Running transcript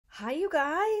Hi, you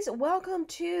guys. Welcome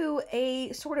to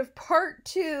a sort of part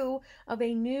two of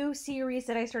a new series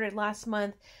that I started last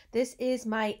month. This is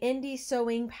my indie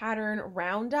sewing pattern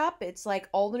roundup. It's like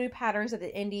all the new patterns that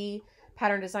the indie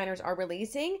pattern designers are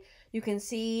releasing. You can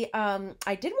see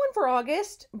I did one for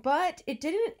August, but it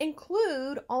didn't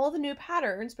include all the new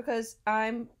patterns because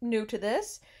I'm new to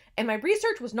this and my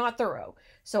research was not thorough.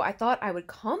 So I thought I would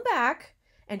come back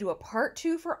and do a part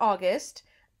two for August.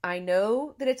 I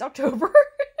know that it's October.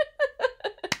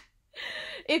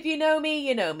 If you know me,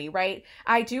 you know me, right?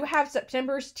 I do have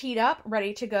September's teed up,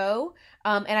 ready to go.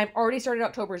 And I've already started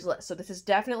October's list. So this is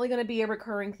definitely going to be a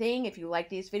recurring thing. If you like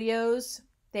these videos,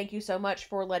 thank you so much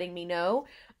for letting me know.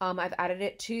 I've added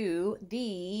it to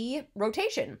the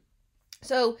rotation.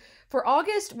 So for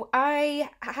August, I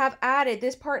have added,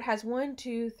 this part has 1,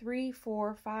 2, 3,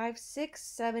 4, 5, 6,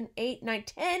 7, 8, 9,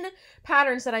 10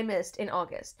 patterns that I missed in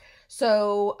August.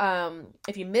 So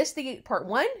if you missed the part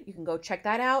 1, you can go check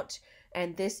that out.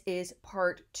 And this is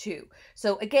part 2.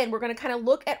 So again, we're going to kind of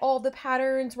look at all the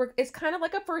patterns. It's kind of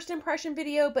like a first impression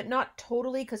video, but not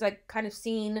totally because I've kind of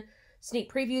seen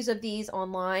sneak previews of these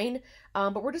online.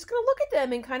 But we're just going to look at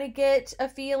them and kind of get a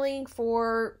feeling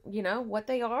for, you know, what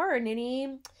they are and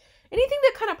anything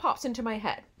that kind of pops into my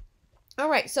head. All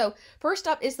right, so first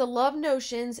up is the Love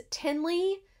Notions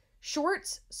Tinley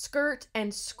Shorts, Skirt, and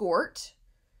Skort.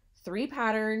 3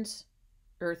 patterns,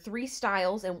 or 3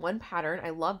 styles in 1 pattern. I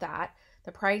love that.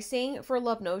 The pricing for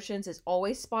Love Notions is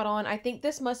always spot on. I think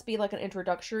this must be like an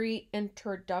introductory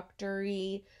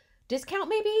discount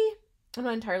maybe? I'm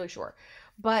not entirely sure.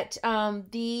 But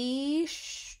the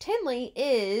Tinley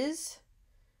is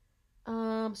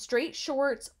straight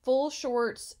shorts, full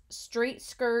shorts, straight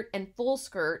skirt, and full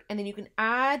skirt. And then you can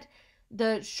add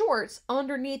the shorts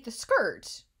underneath the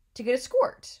skirt to get a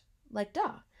skort. Like,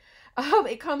 duh.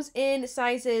 It comes in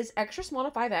sizes extra small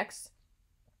to 5X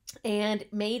and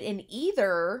made in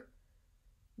either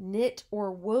knit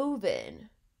or woven.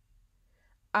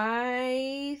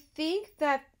 I think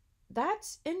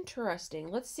that's interesting.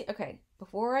 Let's see. Okay,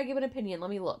 before I give an opinion, let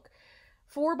me look.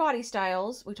 4 body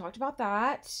styles. We talked about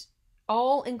that.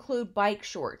 All include bike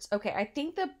shorts. Okay, I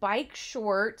think the bike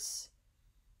shorts...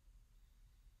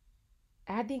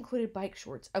 Add the included bike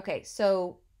shorts. Okay,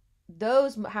 so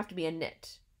those have to be a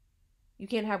knit. You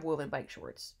can't have woven bike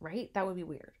shorts, right? That would be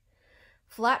weird.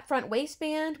 Flat front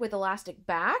waistband with elastic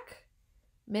back,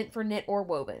 meant for knit or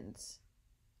wovens.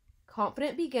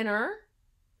 Confident beginner.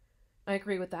 I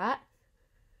agree with that.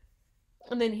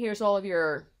 And then here's all of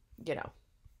your, you know,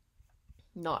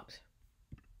 not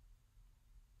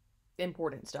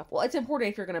important stuff. Well, it's important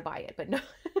if you're going to buy it, but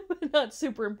not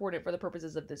super important for the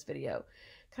purposes of this video.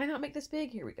 Can I not make this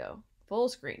big? Here we go. Full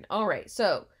screen. All right,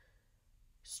 so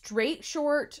straight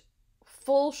short,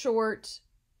 full short,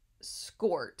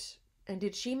 Skort. And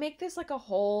did she make this like a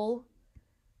whole...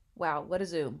 Wow, what a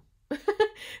zoom.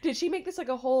 Did she make this like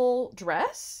a whole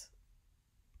dress?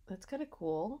 That's kind of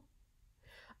cool.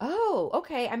 Oh,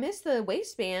 okay. I missed the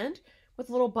waistband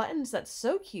with little buttons. That's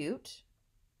so cute.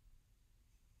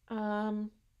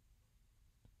 Front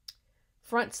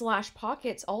 /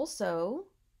 pockets also.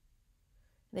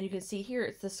 Then you can see here,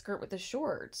 it's the skirt with the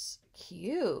shorts.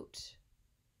 Cute.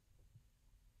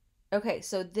 Okay,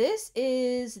 so this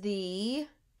is the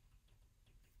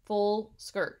full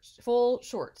skirt, full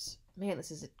shorts. Man,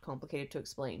 this is complicated to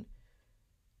explain.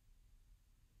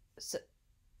 So,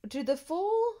 do the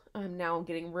full... now I'm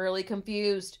getting really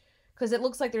confused because it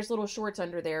looks like there's little shorts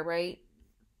under there, right?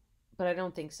 But I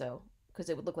don't think so because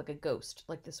it would look like a ghost,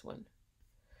 like this one.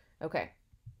 Okay.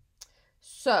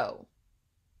 So,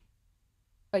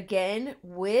 again,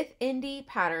 with indie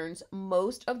patterns,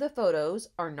 most of the photos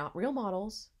are not real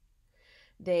models.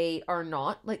 They are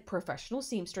not like professional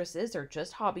seamstresses. They're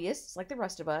just hobbyists like the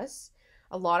rest of us.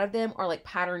 A lot of them are like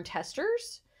pattern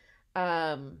testers.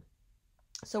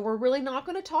 So we're really not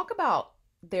going to talk about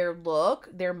their look,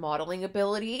 their modeling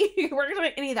ability. We're not going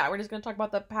to do any of that. We're just going to talk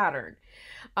about the pattern.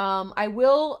 I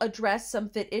will address some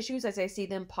fit issues as I see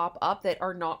them pop up that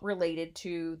are not related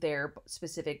to their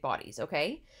specific bodies,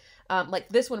 okay? Like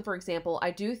this one, for example, I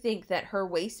do think that her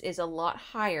waist is a lot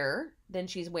higher than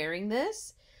she's wearing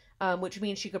this. Which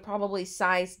means she could probably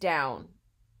size down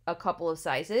a couple of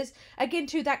sizes. Again,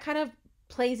 too, that kind of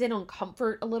plays in on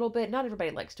comfort a little bit. Not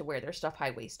everybody likes to wear their stuff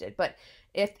high-waisted, but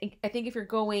I think if you're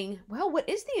going, well, what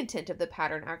is the intent of the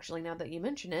pattern, actually, now that you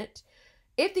mention it?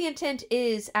 If the intent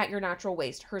is at your natural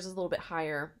waist, hers is a little bit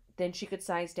higher, then she could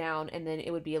size down, and then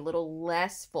it would be a little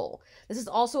less full. This is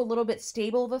also a little bit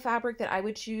stable of a fabric that I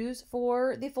would choose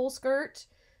for the full skirt.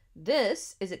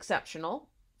 This is exceptional.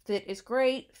 Fit is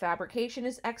great. Fabrication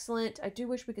is excellent. I do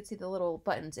wish we could see the little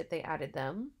buttons if they added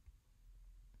them.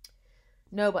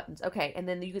 No buttons. Okay, and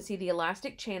then you can see the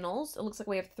elastic channels. It looks like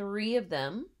we have 3 of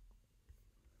them.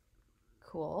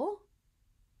 Cool.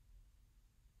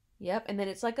 Yep, and then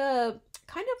it's like a,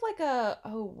 kind of like a,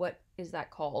 oh, what is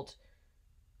that called?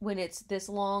 When it's this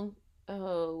long?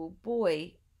 Oh,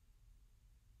 boy.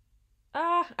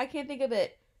 Ah, I can't think of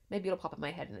it. Maybe it'll pop in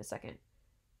my head in a second.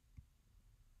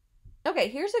 Okay,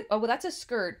 here's a, oh, well, that's a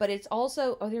skirt, but it's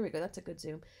also, oh, there we go. That's a good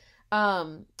zoom.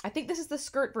 I think this is the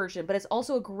skirt version, but it's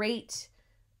also a great,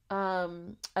 a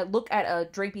look at a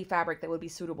drapey fabric that would be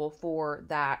suitable for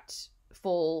that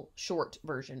full short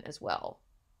version as well.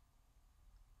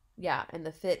 Yeah, and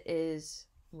the fit is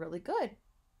really good.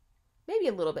 Maybe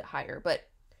a little bit higher, but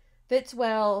fits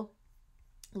well,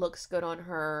 looks good on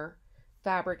her.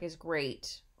 Fabric is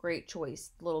great. Great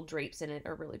choice. The little drapes in it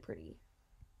are really pretty.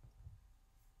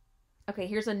 Okay,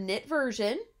 here's a knit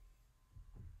version.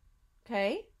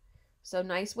 Okay, so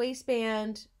nice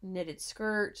waistband, knitted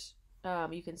skirt.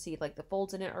 You can see like the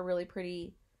folds in it are really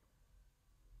pretty.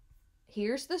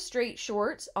 Here's the straight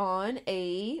shorts on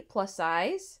a plus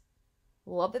size.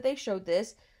 Love that they showed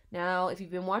this. Now, if you've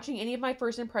been watching any of my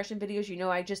first impression videos, you know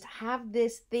I just have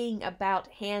this thing about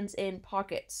hands in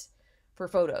pockets for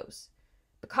photos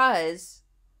because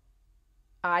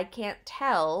I can't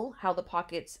tell how the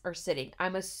pockets are sitting.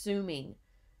 I'm assuming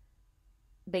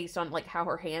based on like how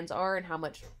her hands are and how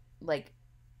much like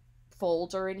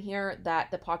folds are in here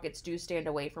that the pockets do stand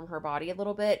away from her body a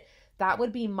little bit. That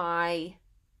would be my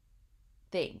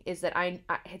thing, is that I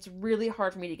it's really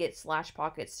hard for me to get slash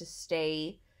pockets to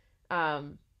stay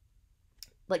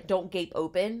like don't gape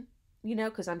open, you know,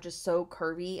 because I'm just so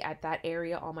curvy at that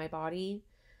area on my body.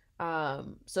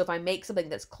 So if I make something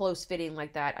that's close fitting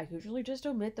like that, I usually just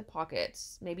omit the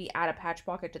pockets, maybe add a patch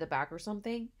pocket to the back or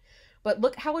something. But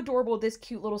look how adorable this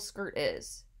cute little skirt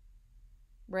is,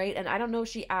 right? And I don't know if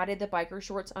she added the biker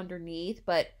shorts underneath,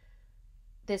 but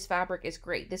this fabric is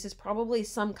great. This is probably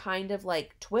some kind of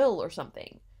like twill or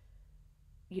something,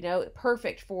 you know,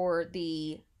 perfect for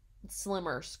the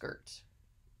slimmer skirt.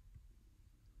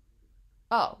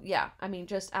 Oh, yeah. I mean,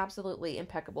 just absolutely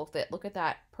impeccable fit. Look at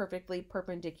that perfectly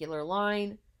perpendicular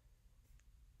line.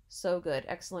 So good.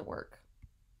 Excellent work.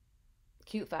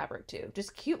 Cute fabric, too.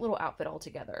 Just cute little outfit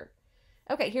altogether.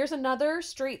 Okay, here's another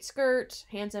straight skirt.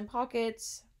 Hands in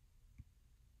pockets.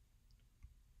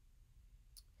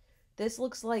 This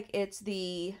looks like it's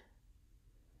the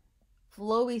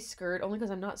flowy skirt, only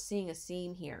because I'm not seeing a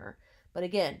seam here. But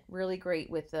again, really great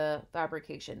with the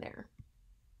fabrication there.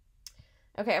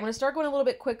 Okay, I'm going to start going a little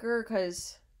bit quicker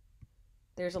because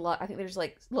there's a lot. I think there's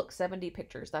like, look, 70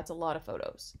 pictures. That's a lot of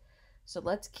photos. So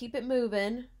let's keep it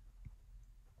moving.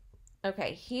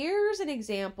 Okay, here's an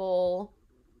example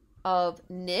of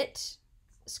knit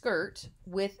skirt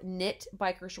with knit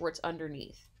biker shorts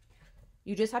underneath.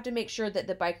 You just have to make sure that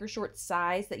the biker short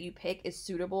size that you pick is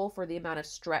suitable for the amount of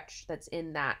stretch that's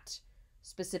in that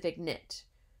specific knit.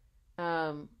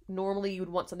 Normally you would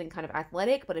want something kind of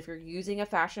athletic, but if you're using a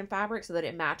fashion fabric so that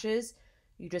it matches,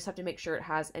 you just have to make sure it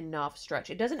has enough stretch.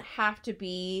 It doesn't have to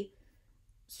be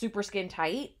super skin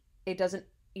tight. It doesn't,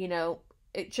 you know,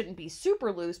 it shouldn't be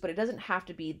super loose, but it doesn't have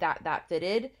to be that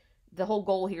fitted. The whole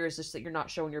goal here is just that you're not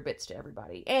showing your bits to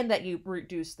everybody and that you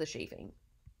reduce the chafing.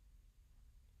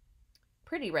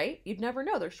 Pretty, right? You'd never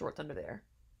know there's shorts under there.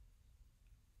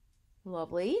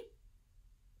 Lovely.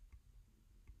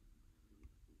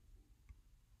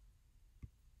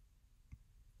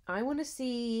 I want to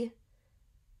see.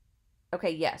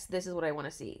 Okay, yes, this is what I want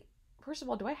to see. First of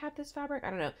all, do I have this fabric? I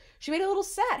don't know. She made a little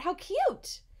set. How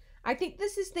cute. I think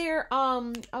this is their,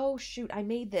 oh shoot, I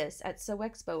made this at Sew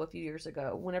Expo a few years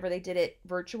ago, whenever they did it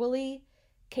virtually.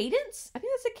 Cadence? I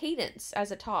think that's a cadence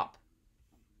as a top.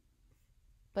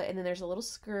 But, and then there's a little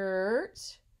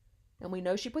skirt. And we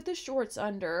know she put the shorts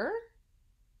under.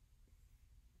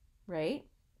 Right?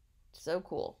 So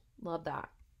cool. Love that.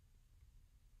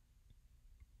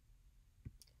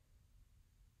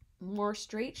 More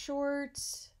straight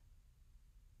shorts.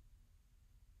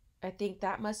 I think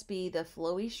that must be the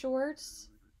flowy shorts.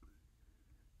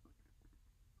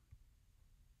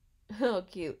 Oh,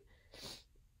 cute.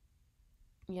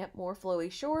 Yep, more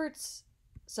flowy shorts.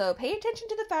 So pay attention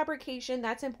to the fabrication.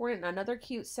 That's important. Another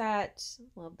cute set.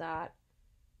 Love that.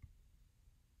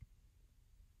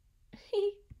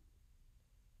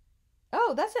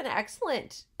 Oh, that's an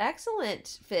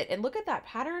excellent fit. And look at that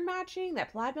pattern matching,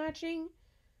 that plaid matching.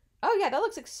 Oh yeah, that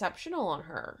looks exceptional on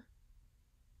her.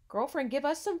 Girlfriend, give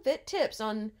us some fit tips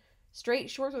on straight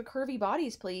shorts with curvy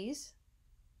bodies, please.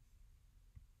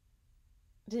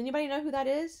 Does anybody know who that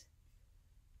is?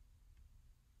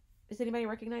 Does anybody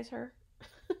recognize her?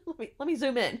 let me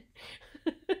zoom in.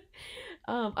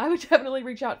 I would definitely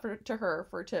reach out to her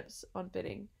for tips on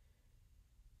fitting.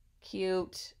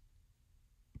 Cute.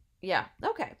 Yeah,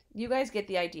 okay. You guys get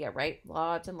the idea, right?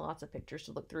 Lots and lots of pictures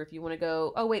to look through if you want to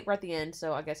go. Oh, wait, we're at the end,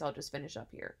 so I guess I'll just finish up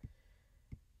here.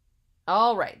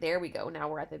 All right, there we go. Now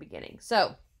we're at the beginning.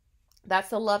 So that's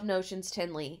the Love Notions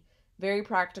Tinley. Very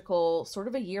practical, sort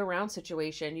of a year-round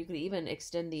situation. You could even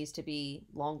extend these to be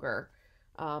longer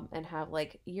and have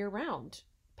like year-round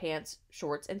pants,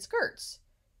 shorts, and skirts.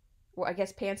 Well, I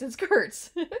guess pants and skirts.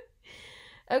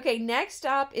 Okay, next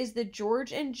up is the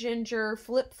George and Ginger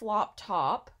flip-flop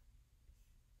top.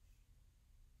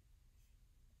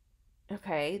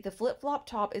 Okay, the flip-flop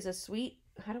top is a sweet...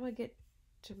 How do I get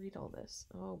to read all this?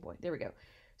 Oh boy, there we go.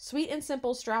 Sweet and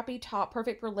simple strappy top,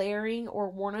 perfect for layering or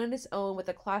worn on its own with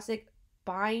a classic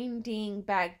binding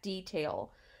back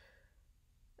detail.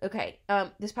 Okay,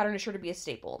 this pattern is sure to be a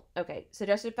staple. Okay,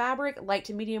 suggested fabric, light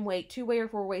to medium weight, two-way or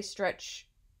four-way stretch,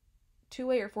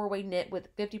 two-way or four-way knit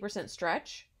with 50%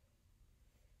 stretch.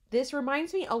 This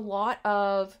reminds me a lot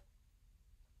of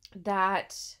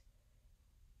that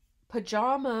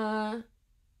pajama.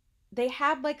 They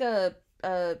had like a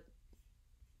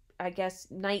I guess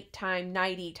nighttime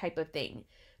nighty type of thing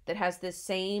that has this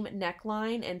same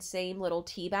neckline and same little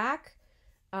T-back,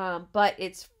 but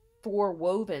it's for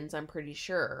wovens, I'm pretty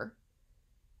sure.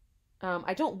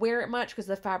 I don't wear it much because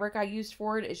the fabric I used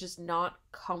for it is just not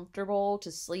comfortable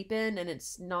to sleep in, and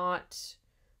it's not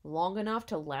long enough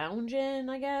to lounge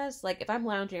in, I guess. Like, if I'm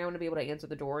lounging, I want to be able to answer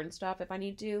the door and stuff if I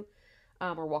need to,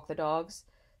 or walk the dogs.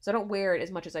 So I don't wear it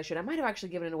as much as I should. I might have actually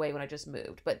given it away when I just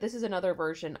moved, but this is another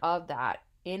version of that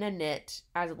in a knit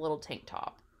as a little tank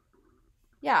top.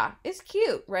 Yeah, it's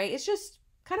cute, right? It's just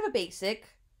kind of a basic.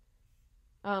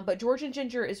 But George and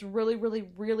Ginger is really, really,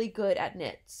 really good at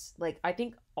knits. Like, I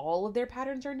think all of their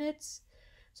patterns are knits.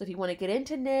 So if you want to get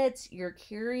into knits, you're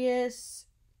curious,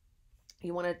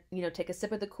 you want to, take a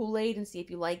sip of the Kool-Aid and see if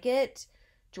you like it,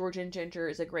 George and Ginger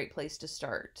is a great place to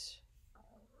start.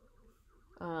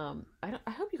 I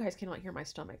hope you guys cannot hear my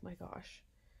stomach. My gosh.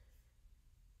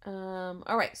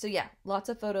 All right. So yeah, lots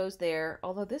of photos there.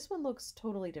 Although this one looks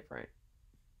totally different.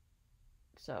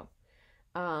 So,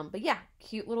 but yeah,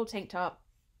 cute little tank top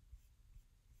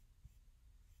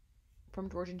from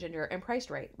George and Ginger and priced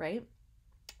right, right?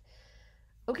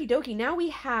 Okie dokie. Now we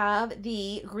have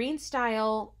the green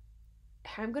style.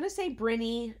 I'm going to say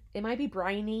Briny. It might be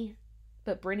Briny,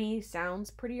 but Briny sounds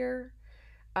prettier.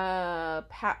 Top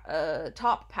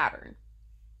pattern.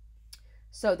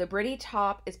 So the Briny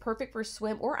top is perfect for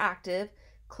swim or active.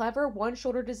 Clever one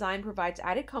shoulder design provides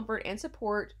added comfort and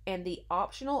support, and the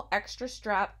optional extra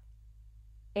strap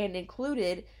and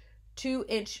included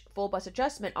 2-inch full bust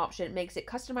adjustment option makes it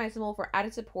customizable for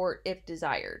added support if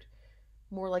desired.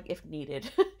 More like if needed.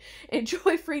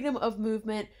 Enjoy freedom of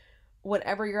movement,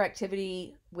 whatever your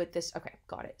activity with this. Okay,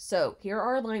 got it. So here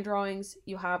are line drawings.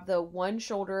 You have the one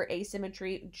shoulder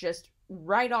asymmetry just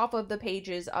right off of the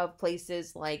pages of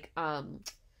places like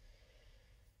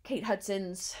Kate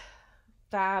Hudson's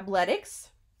Fabletics,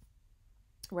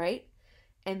 right?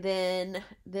 And then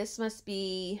this must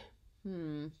be,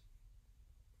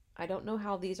 I don't know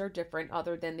how these are different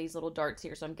other than these little darts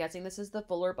here. So I'm guessing this is the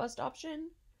fuller bust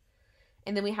option.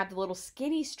 And then we have the little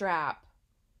skinny strap.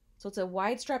 So it's a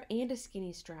wide strap and a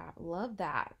skinny strap. Love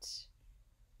that.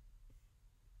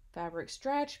 Fabric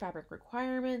stretch, fabric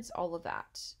requirements, all of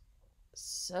that.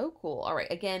 So cool. All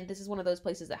right. Again, this is one of those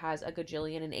places that has a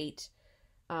gajillion and 8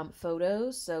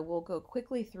 photos. So we'll go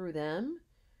quickly through them.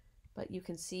 But you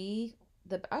can see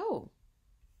the... Oh,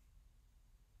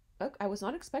 I was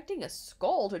not expecting a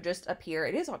skull to just appear.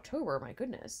 It is October. My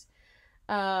goodness.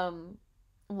 Love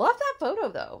that photo,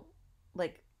 though.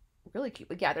 Like, really cute.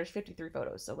 But yeah, there's 53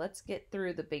 photos. So let's get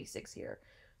through the basics here.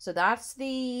 So that's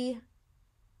the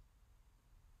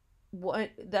one.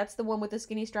 That's the one with the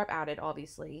skinny strap added,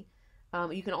 obviously.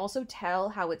 You can also tell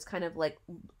how it's kind of like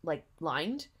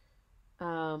lined.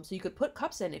 So you could put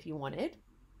cups in if you wanted.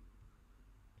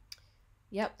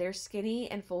 Yep, they're skinny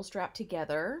and full strap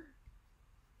together.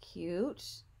 Cute.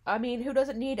 I mean, who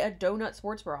doesn't need a donut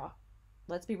sports bra?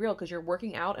 Let's be real, because you're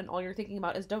working out and all you're thinking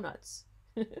about is donuts.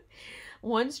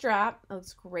 One strap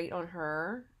looks great on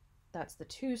her. That's the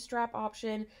 2 strap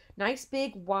option. Nice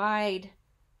big wide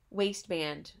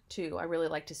waistband too. I really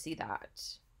like to see that.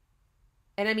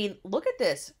 And I mean, look at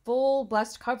this full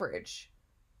bust coverage.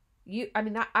 I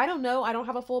don't know. I don't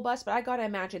have a full bust, but I gotta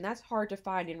imagine that's hard to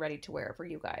find and ready to wear for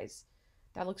you guys.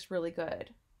 That looks really good.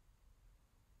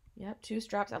 Yep, 2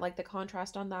 straps. I like the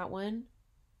contrast on that one.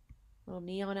 Little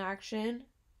neon action.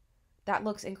 That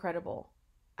looks incredible.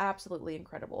 Absolutely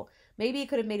incredible. Maybe it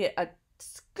could have made it a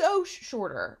skosh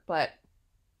shorter, but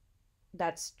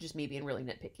That's just me being really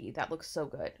nitpicky. That looks so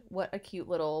good. What a cute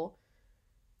little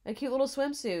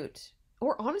swimsuit.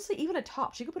 Or honestly, even a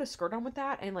top. She could put a skirt on with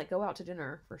that and like go out to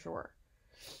dinner for sure.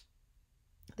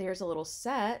 There's a little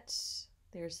set.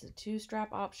 There's the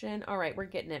 2-strap option. All right, we're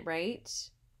getting it, right?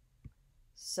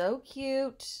 So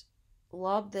cute.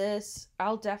 Love this.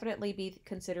 I'll definitely be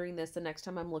considering this the next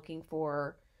time I'm looking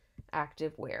for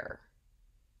active wear.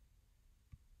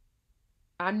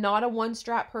 I'm not a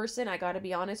 1-strap person. I got to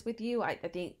be honest with you. I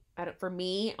think, for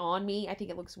me, on me, I think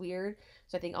it looks weird.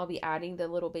 So I think I'll be adding the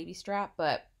little baby strap.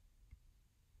 But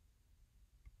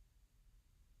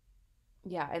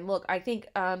yeah, and look, I think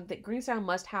that Greenstown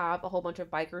must have a whole bunch of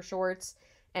biker shorts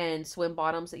and swim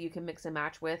bottoms that you can mix and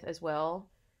match with as well.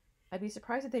 I'd be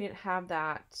surprised if they didn't have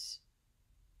that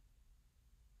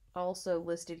also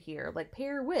listed here, like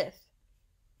pair with.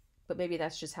 But maybe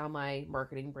that's just how my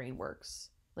marketing brain works.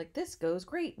 Like, this goes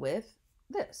great with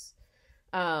this.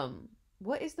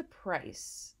 What is the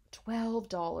price?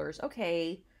 $12.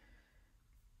 Okay.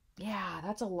 Yeah,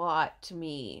 that's a lot to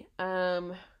me.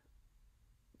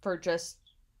 For just,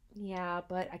 yeah,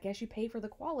 but I guess you pay for the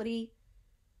quality,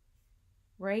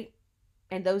 right?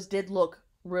 And those did look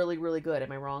really, really good.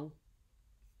 Am I wrong?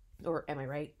 Or am I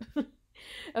right?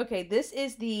 Okay, this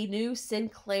is the new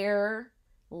Sinclair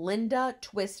Linda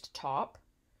twist top.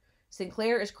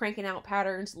 Sinclair is cranking out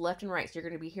patterns left and right, so you're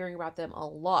going to be hearing about them a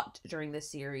lot during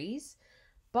this series.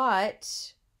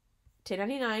 But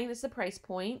 $10.99 is the price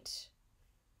point.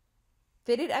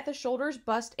 Fitted at the shoulders,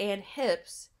 bust, and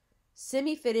hips.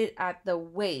 Semi-fitted at the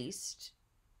waist.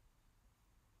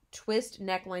 Twist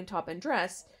neckline, top, and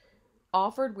dress.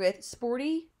 Offered with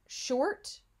sporty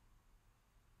short.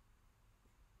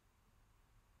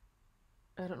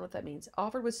 I don't know what that means.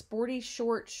 Offered with sporty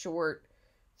short,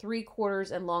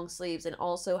 3/4 and long sleeves, and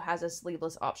also has a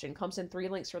sleeveless option. Comes in 3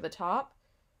 lengths for the top.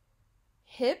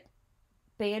 Hip,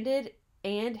 banded,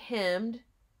 and hemmed,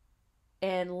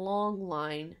 and long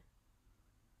line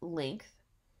length.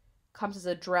 Comes as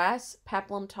a dress,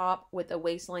 peplum top with a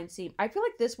waistline seam. I feel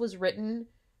like this was written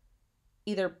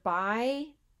either by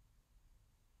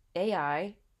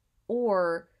AI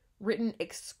or written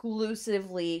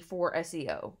exclusively for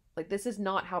SEO. Like, this is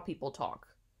not how people talk.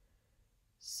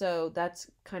 So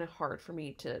that's kind of hard for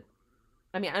me to...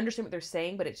 I mean, I understand what they're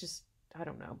saying, but it's just... I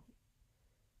don't know.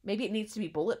 Maybe it needs to be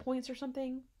bullet points or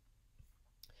something.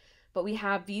 But we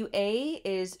have view A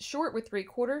is short with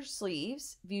 3/4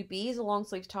 sleeves. View B is a long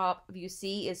sleeve top. View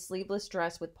C is sleeveless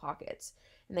dress with pockets.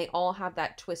 And they all have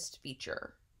that twist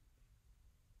feature.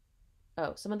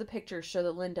 Oh, some of the pictures show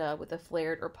the Linda with a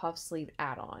flared or puff sleeve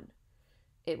add-on.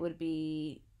 It would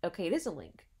be... Okay, it is a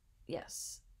link.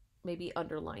 Yes. Maybe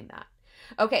underline that.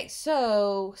 Okay,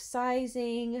 so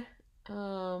sizing.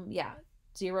 Yeah,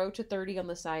 0 to 30 on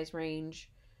the size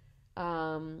range. 3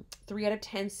 out of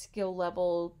 10 skill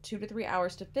level, 2 to 3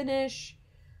 hours to finish.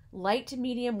 Light to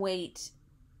medium weight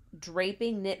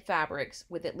draping knit fabrics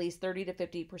with at least 30 to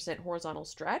 50% horizontal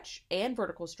stretch and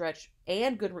vertical stretch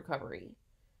and good recovery.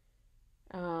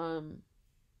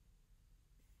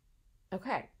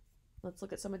 Okay, let's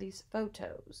look at some of these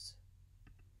photos.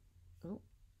 Oh,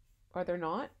 are there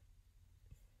not?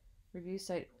 Review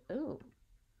site. Oh,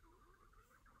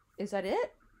 is that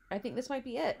it? I think this might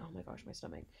be it. Oh my gosh, my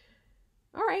stomach.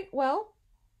 All right, well,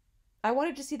 I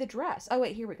wanted to see the dress. Oh,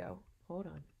 wait, here we go. Hold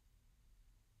on.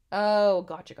 Oh,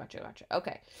 gotcha.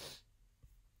 Okay.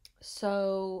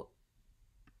 So,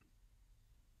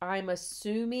 I'm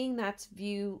assuming that's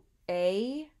view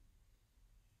A.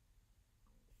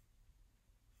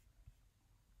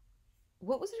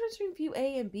 What was the difference between view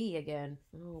A and B again?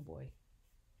 Oh, boy.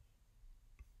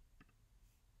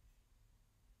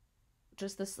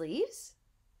 Just the sleeves?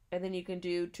 And then you can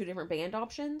do 2 different band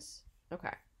options?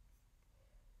 Okay.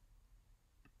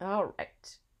 All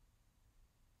right.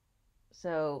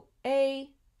 So, A,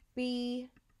 B.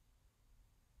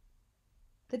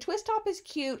 The twist top is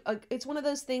cute. It's one of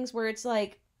those things where it's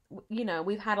like, you know,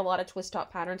 we've had a lot of twist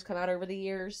top patterns come out over the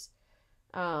years.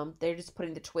 They're just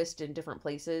putting the twist in different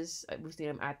places. We've seen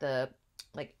them at the,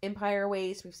 like, Empire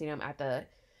waist. We've seen them at the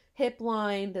hip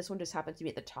line. This one just happens to be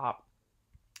at the top.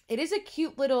 It is a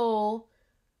cute little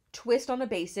twist on a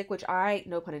basic, which I,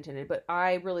 no pun intended, but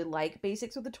I really like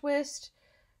basics with a twist.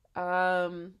 I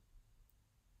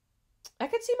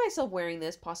could see myself wearing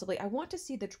this, possibly. I want to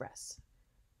see the dress.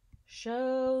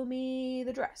 Show me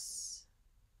the dress.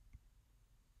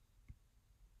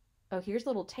 Oh, here's the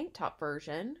little tank top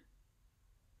version.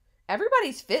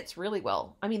 Everybody's fits really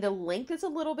well. I mean, the length is a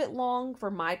little bit long for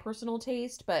my personal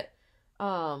taste, but,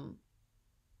 you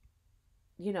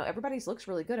know, everybody's looks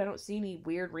really good. I don't see any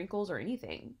weird wrinkles or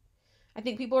anything. I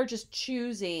think people are just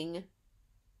choosing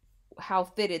how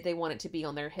fitted they want it to be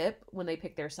on their hip when they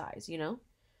pick their size, you know?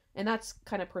 And that's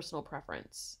kind of personal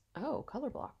preference. Oh, color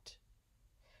blocked.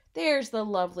 There's the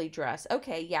lovely dress.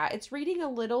 Okay, yeah, it's reading a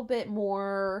little bit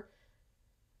more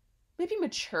maybe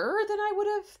mature than I would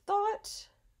have thought.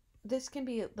 This can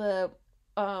be the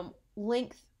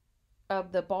length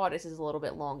of the bodice is a little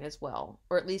bit long as well,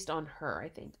 or at least on her, I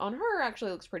think. On her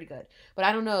actually looks pretty good, but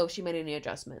I don't know if she made any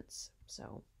adjustments.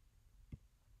 So,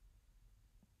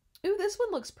 ooh, this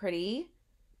one looks pretty.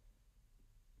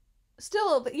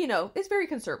 Still, you know, it's very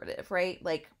conservative, right?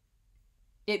 Like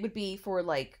it would be for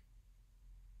like,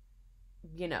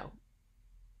 you know,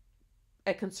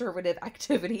 a conservative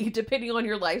activity depending on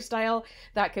your lifestyle.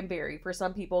 That can vary. For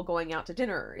some people, going out to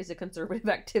dinner is a conservative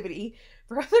activity.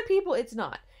 For other people, it's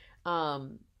not.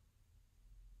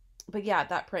 But yeah,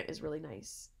 that print is really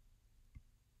nice.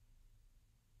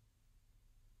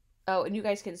 Oh, and you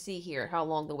guys can see here how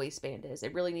long the waistband is.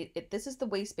 It really needs it. This is the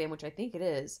waistband, which I think it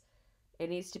is. It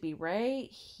needs to be right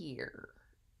here.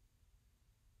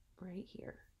 Right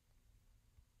here.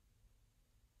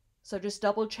 So just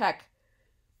double check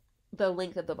the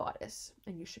length of the bodice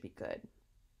and you should be good.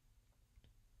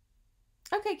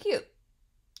 Okay, cute.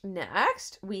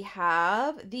 Next, we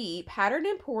have the Pattern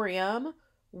Emporium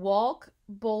Walk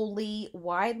Boldly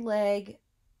Wide Leg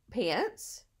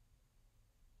Pants.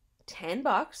 $10.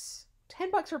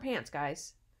 $10 for pants,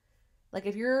 guys. Like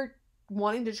if you're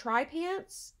wanting to try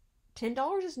pants,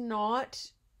 $10 is not,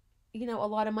 you know, a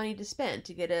lot of money to spend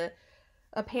to get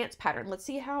a pants pattern. Let's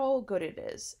see how good it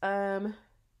is.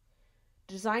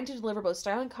 Designed to deliver both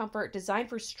style and comfort. Designed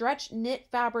for stretch knit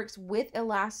fabrics with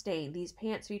elastane. These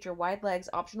pants feature wide legs,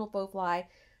 optional faux fly,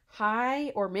 high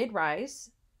or mid-rise,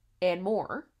 and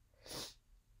more.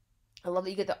 I love that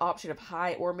you get the option of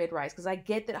high or mid-rise, because I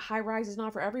get that high rise is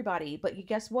not for everybody, but you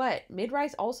guess what?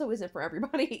 Mid-rise also isn't for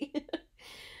everybody.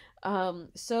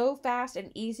 So fast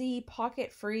and easy,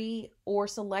 pocket free, or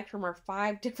select from our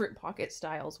 5 different pocket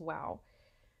styles. Wow.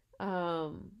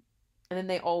 And then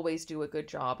they always do a good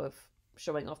job of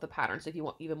showing off the pattern. So if you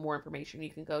want even more information, you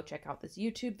can go check out this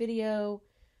YouTube video.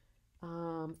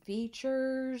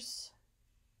 Features,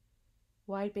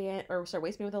 waistband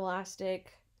with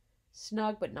elastic,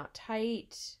 snug but not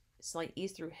tight, slight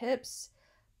ease through hips,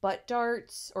 butt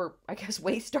darts, or I guess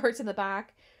waist darts in the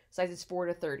back, sizes 4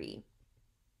 to 30.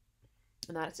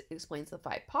 And that explains the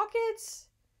 5 pockets.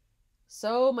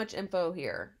 So much info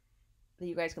here that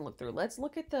you guys can look through. Let's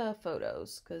look at the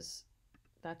photos, because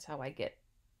that's how I get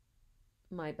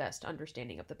my best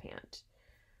understanding of the pant.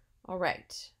 All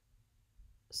right.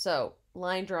 So,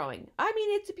 line drawing. I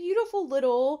mean, it's a beautiful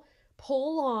little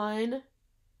pull-on.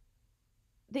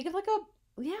 Think of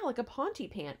like a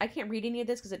ponte pant. I can't read any of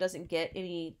this because it doesn't get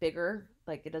any bigger.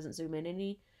 Like, it doesn't zoom in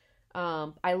any.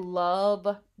 I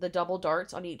love the double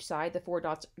darts on each side, the 4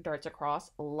 darts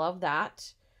across. Love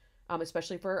that.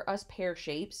 Especially for us pear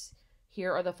shapes.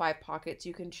 Here are the 5 pockets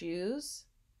you can choose.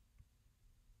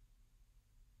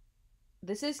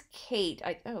 This is Kate.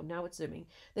 Oh, now it's zooming.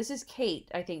 This is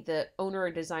Kate, I think, the owner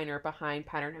and designer behind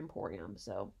Pattern Emporium.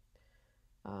 So,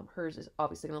 hers is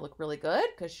obviously going to look really good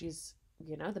because she's,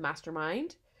 you know, the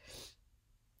mastermind.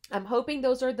 I'm hoping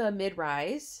those are the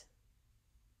mid-rise.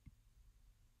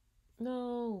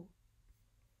 No.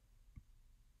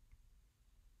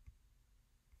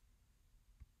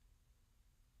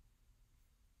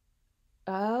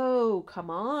 Oh, come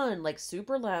on. Like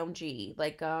super loungy.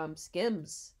 Like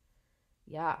Skims.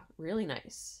 Yeah, really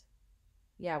nice.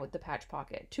 Yeah, with the patch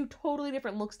pocket. 2 totally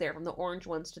different looks there from the orange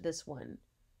ones to this one.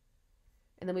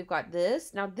 And then we've got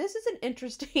this. Now this is an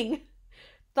interesting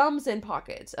thumbs in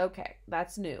pockets. Okay,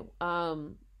 that's new.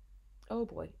 Oh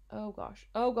boy. Oh gosh.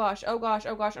 Oh gosh. Oh gosh.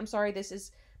 Oh gosh. I'm sorry. This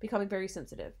is becoming very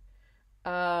sensitive.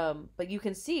 But you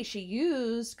can see she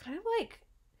used kind of like,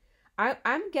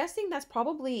 I'm guessing that's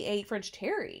probably a French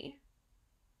terry.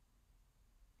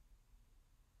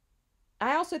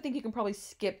 I also think you can probably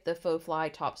skip the faux fly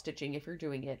top stitching if you're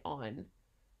doing it on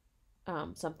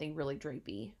something really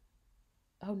drapey.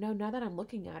 Oh no, now that I'm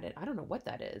looking at it, I don't know what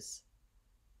that is.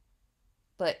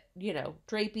 But, you know,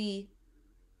 drapey,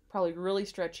 probably really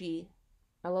stretchy.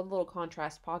 I love the little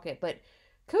contrast pocket, but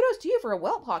kudos to you for a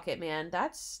welt pocket, man.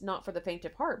 That's not for the faint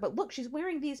of heart. But look, she's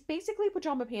wearing these basically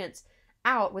pajama pants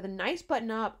out with a nice button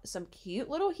up, some cute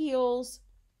little heels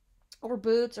or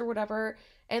boots or whatever.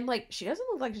 And like, she doesn't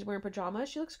look like she's wearing pajamas.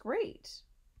 She looks great.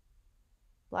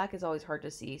 Black is always hard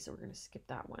to see, so we're going to skip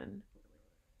that one.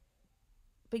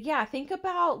 But yeah, think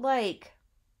about like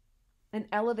an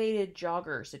elevated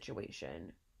jogger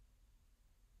situation.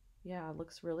 Yeah,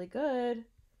 looks really good.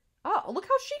 Oh, look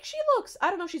how chic she looks. I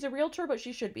don't know if she's a realtor, but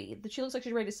she should be. She looks like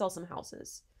she's ready to sell some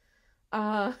houses.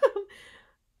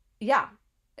 Yeah,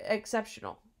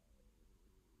 exceptional.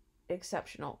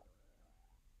 Exceptional.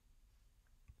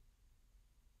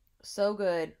 So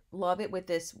good. Love it with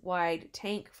this wide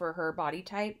tank for her body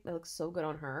type. It looks so good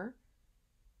on her.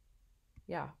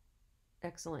 Yeah,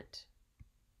 excellent.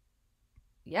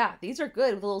 Yeah, these are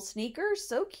good. With little sneakers,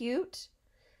 so cute.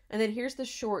 And then here's the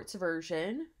shorts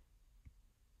version.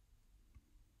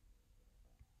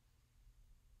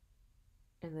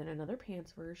 And then another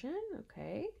pants version.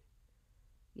 Okay.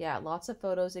 Yeah, lots of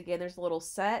photos. Again, there's a little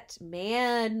set.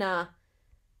 Man,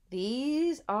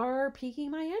 these are piquing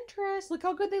my interest. Look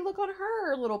how good they look on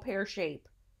her little pear shape.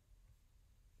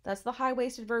 That's the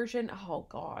high-waisted version. Oh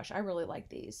gosh, I really like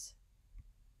these.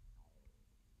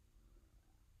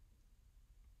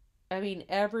 I mean,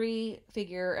 every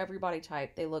figure, every body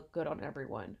type, they look good on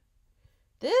everyone.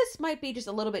 This might be just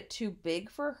a little bit too big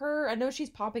for her. I know she's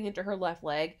popping into her left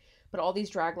leg, but all these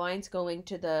drag lines going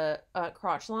to the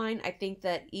crotch line, I think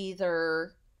that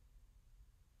either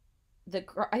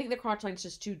I think the crotch line's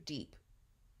just too deep.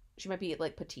 She might be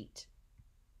like petite.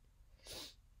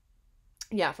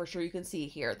 Yeah, for sure. You can see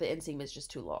here the inseam is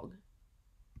just too long.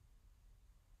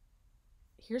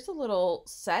 Here's a little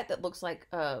set that looks like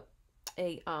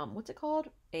what's it called?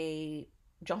 A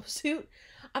jumpsuit.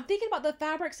 I'm thinking about the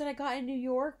fabrics that I got in New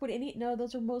York. Would any no,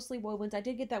 those are mostly wovens. I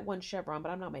did get that one chevron,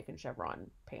 but I'm not making chevron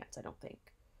pants, I don't think.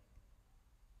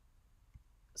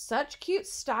 Such cute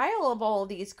style of all of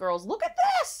these girls. Look at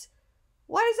this!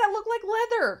 Why does that look like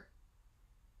leather?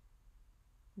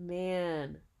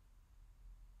 Man.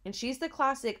 And she's the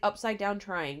classic upside down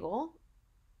triangle.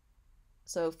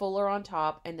 So fuller on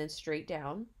top and then straight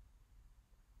down.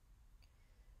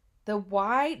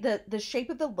 The shape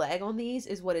of the leg on these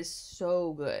is what is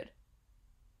so good.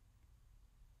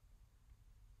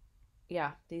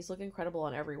 Yeah, these look incredible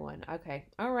on everyone. Okay.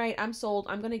 All right, I'm sold.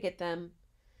 I'm going to get them.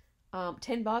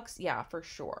 $10? Yeah, for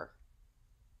sure.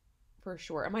 For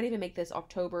sure. I might even make this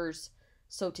October's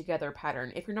Sew Together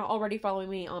pattern. If you're not already following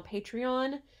me on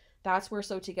Patreon, that's where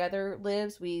Sew Together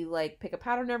lives. We like pick a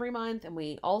pattern every month and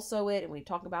we all sew it and we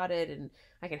talk about it and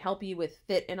I can help you with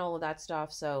fit and all of that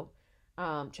stuff. So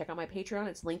check out my Patreon.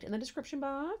 It's linked in the description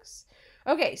box.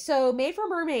 Okay, so Made for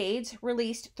Mermaids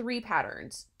released 3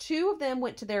 patterns. 2 of them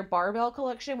went to their barbell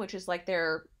collection, which is like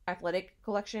their athletic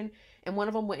collection, and one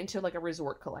of them went into like a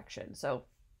resort collection. So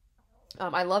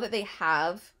I love that they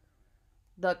have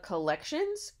the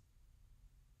collections.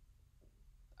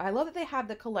 I love that they have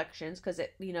the collections because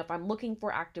it, you know, if I'm looking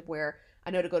for activewear,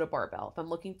 I know to go to barbell. If I'm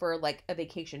looking for like a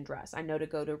vacation dress, I know to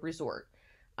go to resort.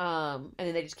 And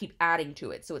then they just keep adding to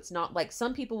it. So it's not like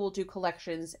some people will do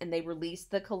collections and they release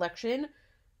the collection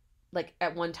like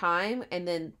at one time and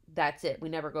then that's it. We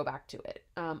never go back to it.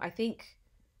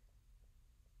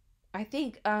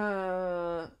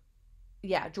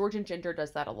 Yeah, George and Ginger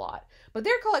does that a lot. But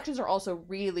their collections are also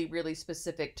really, really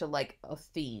specific to like a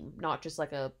theme, not just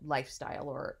like a lifestyle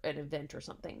or an event or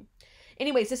something.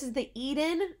 Anyways, this is the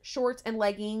Eden shorts and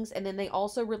leggings, and then they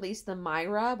also released the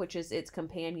Mira, which is its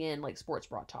companion like sports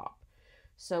bra top.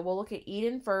 So we'll look at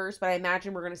Eden first, but I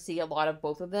imagine we're going to see a lot of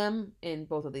both of them in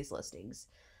both of these listings.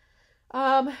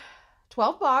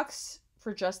 $12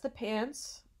 for just the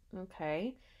pants.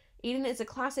 Okay. Eden is a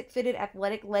classic fitted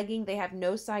athletic legging. They have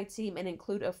no side seam and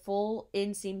include a full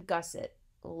inseam gusset.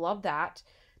 Love that.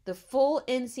 The full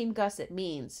inseam gusset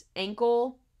means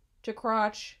ankle to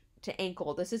crotch to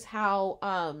ankle. This is how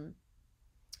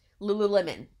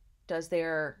Lululemon does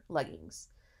their leggings.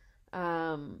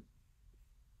 For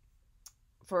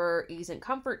ease and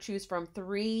comfort, choose from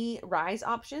 3 rise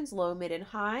options, low, mid, and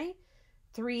high.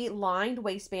 3 lined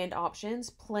waistband options,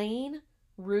 plain,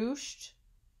 ruched,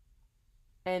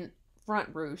 and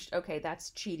front ruched. Okay,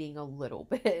 that's cheating a little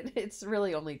bit. It's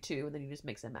really only 2, and then you just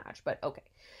mix and match, but okay.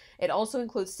 It also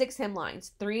includes 6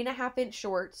 hemlines, 3.5-inch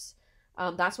shorts.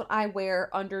 That's what I wear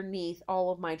underneath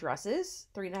all of my dresses.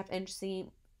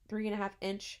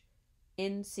 3.5-inch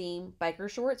inseam biker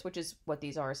shorts, which is what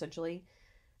these are essentially.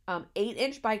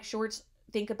 8-inch bike shorts.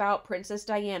 Think about Princess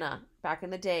Diana back in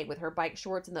the day with her bike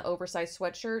shorts and the oversized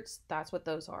sweatshirts. That's what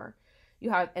those are.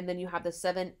 And then you have the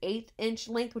 7/8-inch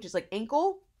length, which is like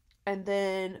ankle, and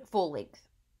then full length.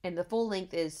 And the full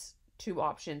length is 2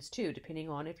 options too, depending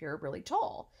on if you're really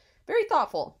tall. Very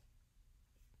thoughtful.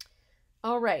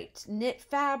 All right, knit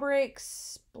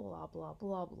fabrics, blah, blah,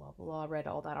 blah, blah, blah. Read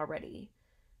all that already.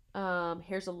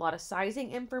 Here's a lot of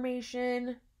sizing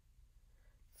information.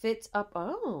 Fits up,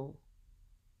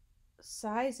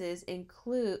 sizes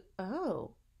include,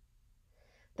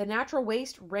 the natural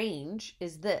waist range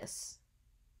is this.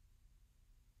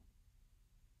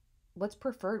 What's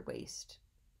preferred waist?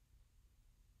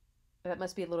 That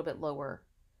must be a little bit lower.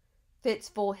 Fits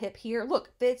full hip here.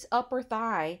 Look, fits upper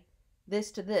thigh,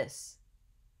 this to this.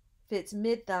 Fits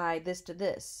mid thigh, this to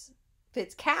this.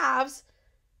 Fits calves,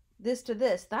 this to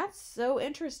this. That's so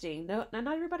interesting. No, not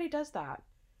everybody does that.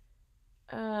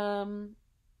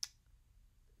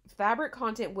 Fabric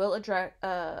content will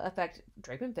affect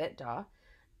drape and fit, duh.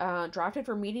 Drafted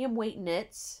for medium weight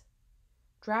knits.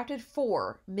 Drafted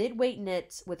for mid-weight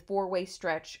knits with 4-way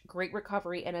stretch, great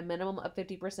recovery, and a minimum of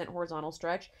 50% horizontal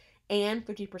stretch and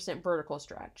 50% vertical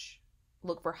stretch.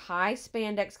 Look for high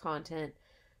spandex content,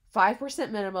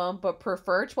 5% minimum, but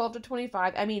prefer 12 to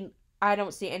 25. I mean, I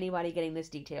don't see anybody getting this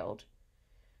detailed.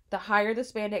 The higher the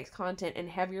spandex content and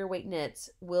heavier weight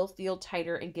knits will feel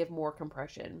tighter and give more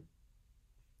compression.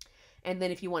 And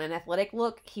then if you want an athletic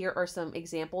look, here are some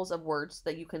examples of words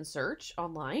that you can search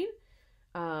online.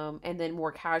 And then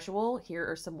more casual, here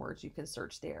are some words you can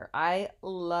search there. I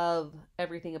love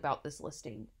everything about this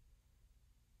listing.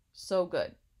 So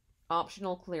good.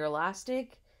 Optional clear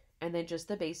elastic, and then just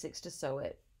the basics to sew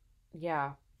it.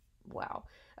 Yeah. Wow.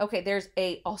 Okay, there's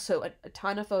also a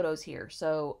ton of photos here.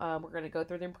 So we're going to go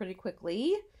through them pretty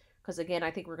quickly. Because again,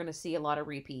 I think we're going to see a lot of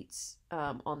repeats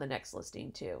on the next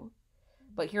listing too.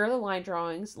 But here are the line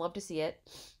drawings. Love to see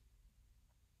it.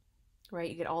 Right,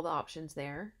 you get all the options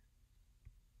there.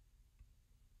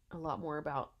 A lot more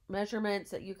about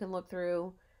measurements that you can look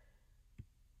through.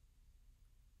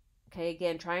 Okay,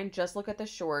 again, try and just look at the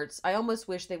shorts. I almost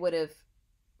wish they would have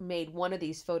made one of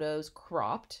these photos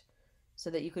cropped so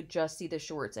that you could just see the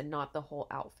shorts and not the whole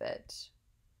outfit.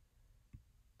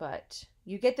 But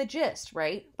you get the gist,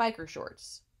 right? Biker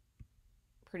shorts.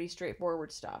 Pretty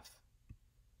straightforward stuff.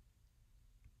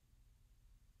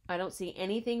 I don't see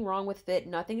anything wrong with fit.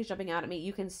 Nothing is jumping out at me.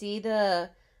 You can see the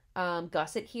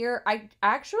gusset here. I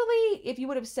actually, if you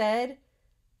would have said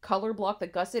color block the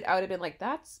gusset, I would have been like,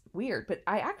 that's weird, but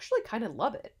I actually kind of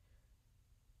love it.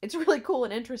 It's really cool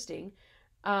and interesting.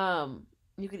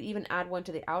 You could even add one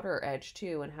to the outer edge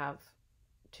too and have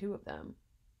 2 of them.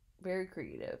 Very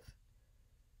creative.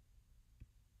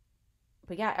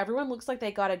 But yeah, everyone looks like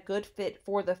they got a good fit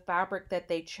for the fabric that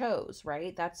they chose,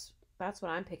 right? That's what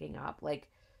I'm picking up. Like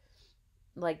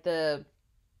the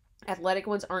athletic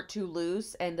ones aren't too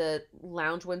loose and the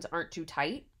lounge ones aren't too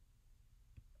tight.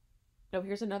 Oh,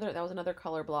 here's another. That was another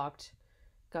color blocked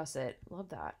gusset. Love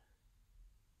that.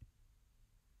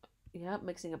 Yeah,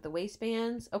 mixing up the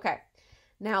waistbands. Okay.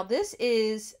 Now this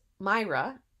is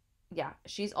Mira. Yeah,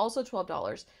 she's also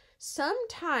 $12.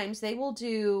 Sometimes they will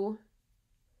do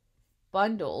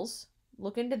bundles.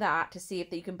 Look into that to see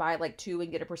if you can buy like 2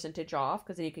 and get a percentage off,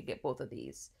 because then you could get both of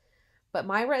these. But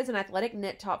Mira is an athletic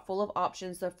knit top full of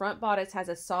options. The front bodice has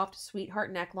a soft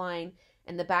sweetheart neckline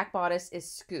and the back bodice is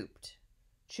scooped.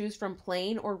 Choose from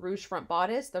plain or ruche front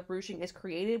bodice. The ruching is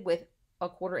created with a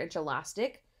 1/4 inch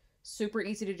elastic. Super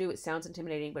easy to do. It sounds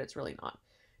intimidating, but it's really not.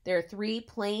 There are 3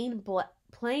 plain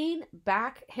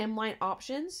back hemline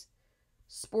options.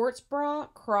 Sports bra,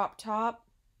 crop top,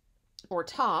 or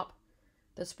top.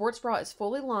 The sports bra is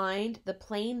fully lined. The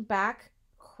plain back,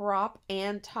 crop,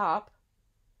 and top.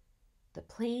 The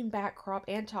plain back, crop,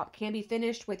 and top can be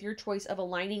finished with your choice of a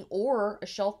lining or a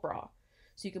shelf bra.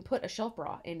 So you can put a shelf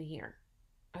bra in here.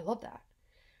 I love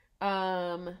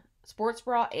that. Sports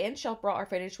bra and shelf bra are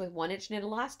finished with 1 inch knit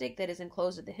elastic that is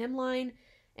enclosed at the hemline.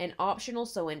 And optional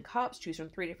sew-in cups. Choose from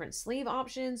 3 different sleeve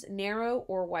options, narrow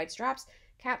or wide straps,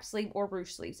 cap sleeve, or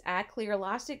ruche sleeves. Add clear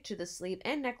elastic to the sleeve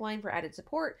and neckline for added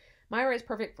support. Mira is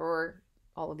perfect for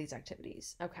all of these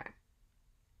activities. Okay.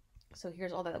 So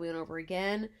here's all that we went over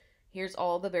again. Here's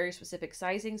all the very specific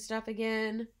sizing stuff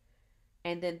again.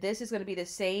 And then this is going to be the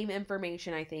same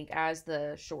information, I think, as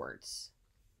the shorts.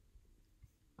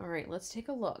 All right, let's take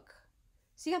a look.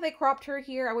 See how they cropped her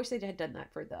here? I wish they had done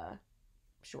that for the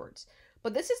shorts.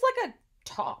 But this is like a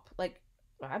top. Like,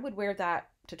 I would wear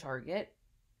that to Target.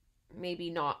 Maybe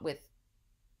not with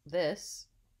this.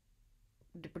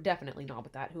 Definitely not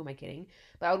with that. Who am I kidding?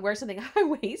 But I would wear something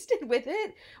high-waisted with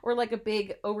it. Or like a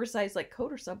big oversized like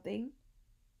coat or something.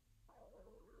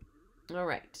 All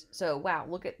right. So, wow.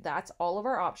 Look at, that's all of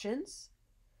our options.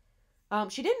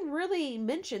 She didn't really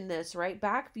mention this, right?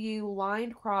 Back view,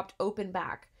 lined, cropped, open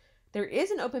back. There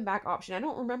is an open back option. I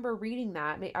don't remember reading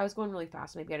that. I was going really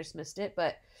fast. Maybe I just missed it.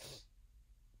 But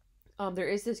there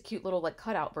is this cute little like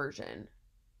cutout version,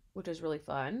 which is really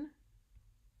fun.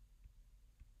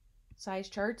 Size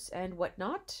charts and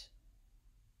whatnot.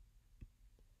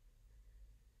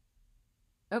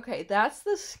 Okay, that's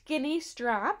the skinny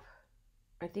strap.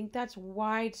 I think that's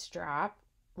wide strap.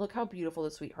 Look how beautiful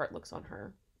the sweetheart looks on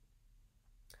her.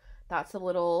 That's a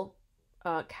little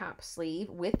cap sleeve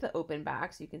with the open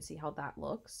back, so you can see how that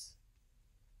looks.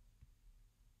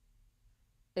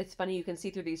 It's funny, you can see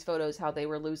through these photos how they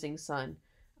were losing sun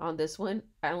on this one.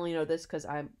 I only know this because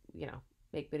I'm,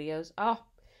 make videos. Oh,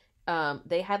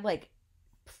 they had like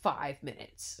 5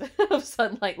 minutes of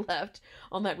sunlight left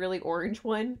on that really orange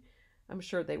one. I'm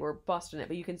sure they were busting it,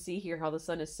 but you can see here how the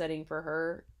sun is setting for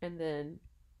her, and then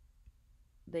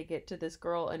they get to this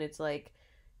girl and it's like,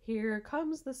 here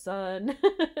comes the sun.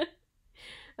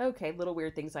 Okay, little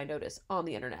weird things I notice on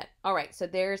the internet. All right, so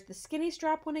there's the skinny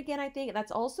strap one again, I think.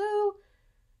 That's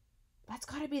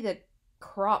got to be the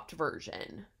cropped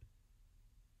version.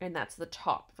 And that's the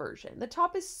top version. The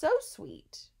top is so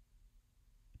sweet.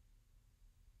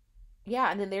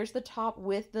 Yeah, and then there's the top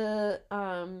with the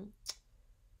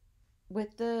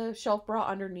shelf bra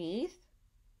underneath.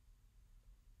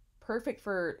 Perfect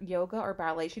for yoga or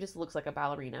ballet. She just looks like a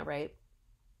ballerina, right?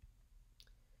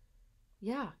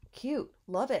 Yeah, cute.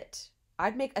 Love it.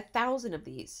 I'd make 1,000 of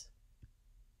these.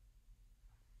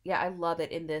 Yeah, I love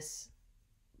it in this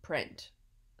print.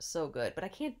 So good. But I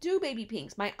can't do baby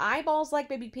pinks. My eyeballs like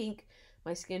baby pink.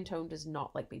 My skin tone does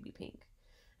not like baby pink.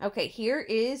 Okay, here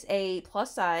is a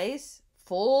plus size,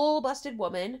 full busted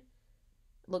woman.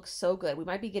 Looks so good. We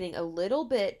might be getting a little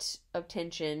bit of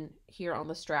tension here on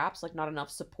the straps, like not enough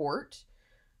support.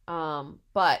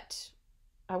 But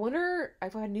I wonder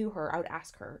if I knew her, I would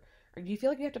ask her, do you feel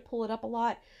like you have to pull it up a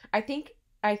lot? I think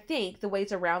the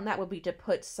ways around that would be to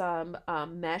put some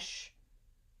mesh,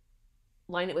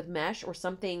 line it with mesh or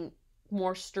something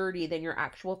more sturdy than your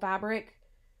actual fabric,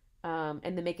 and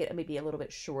then make it maybe a little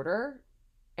bit shorter,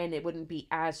 and it wouldn't be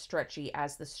as stretchy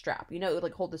as the strap. It would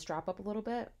like hold the strap up a little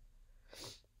bit.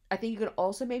 I think you could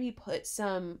also maybe put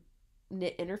some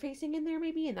knit interfacing in there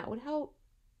maybe, and that would help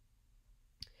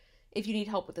if you need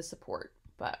help with the support.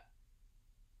 But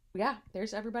yeah,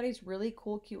 there's everybody's really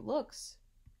cool, cute looks.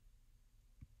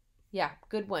 Yeah,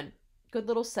 good one. Good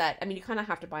little set. I mean, you kind of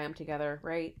have to buy them together,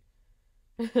 right?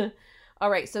 All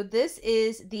right, so this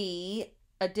is the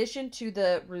addition to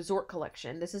the resort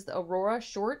collection. This is the Aurora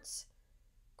shorts,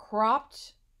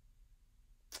 cropped.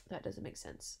 That doesn't make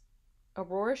sense.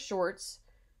 Aurora shorts,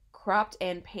 cropped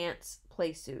and pants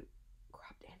playsuit.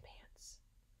 Cropped and pants.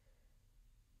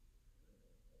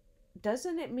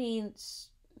 Doesn't it mean...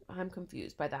 I'm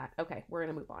confused by that. Okay, we're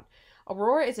going to move on.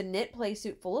 Aurora is a knit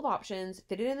playsuit full of options,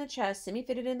 fitted in the chest,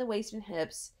 semi-fitted in the waist and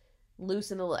hips,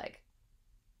 loose in the leg.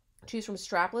 Choose from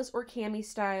strapless or cami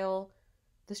style.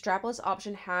 The strapless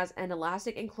option has an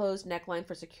elastic enclosed neckline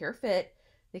for secure fit.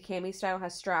 The cami style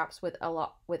has straps with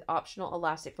optional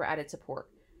elastic for added support.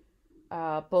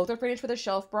 Both are finished with a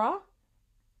shelf bra.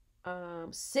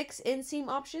 6 inseam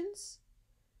options.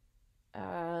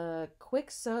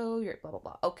 Quick sew, blah, blah,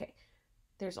 blah. Okay.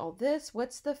 There's all this.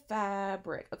 What's the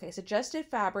fabric? Okay, suggested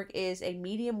fabric is a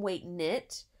medium weight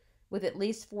knit with at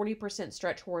least 40%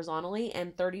 stretch horizontally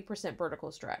and 30%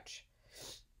 vertical stretch.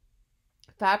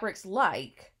 Fabrics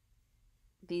like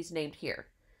these named here.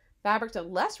 Fabrics of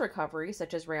less recovery,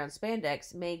 such as rayon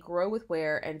spandex, may grow with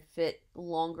wear and fit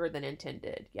longer than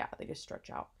intended. Yeah, they just stretch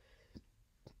out.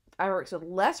 Fabrics with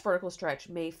less vertical stretch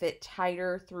may fit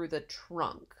tighter through the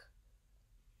trunk.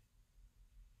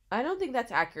 I don't think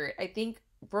that's accurate. I think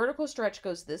vertical stretch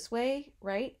goes this way,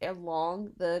 right?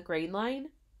 Along the grain line.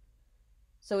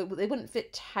 So they wouldn't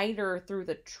fit tighter through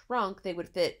the trunk. They would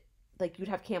fit, like you'd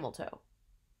have camel toe.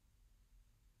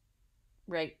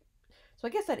 Right? So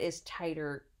I guess that is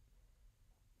tighter.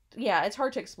 Yeah, it's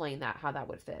hard to explain that, how that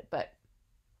would fit. But,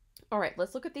 all right,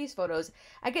 let's look at these photos.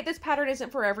 I get this pattern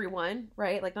isn't for everyone,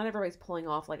 right? Like, not everybody's pulling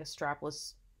off like a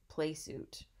strapless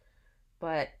playsuit.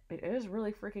 But it is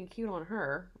really freaking cute on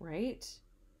her, right?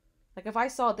 Like, if I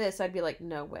saw this, I'd be like,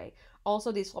 no way.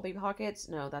 Also, these floppy pockets,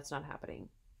 no, that's not happening.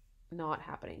 Not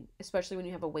happening. Especially when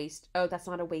you have a waist. Oh, that's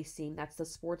not a waist seam. That's the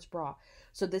sports bra.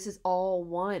 So this is all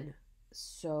one.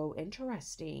 So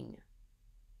interesting.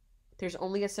 There's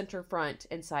only a center front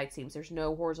and side seams. There's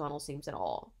no horizontal seams at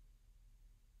all.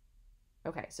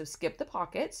 Okay, so skip the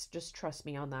pockets. Just trust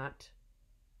me on that.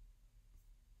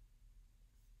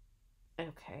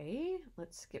 Okay,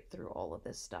 let's skip through all of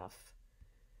this stuff.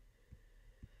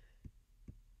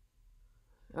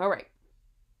 All right.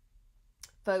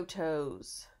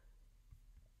 Photos.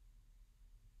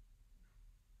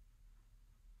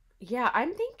 Yeah,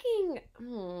 I'm thinking,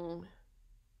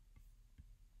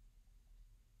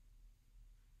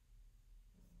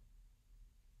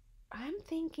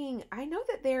 I know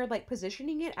that they're like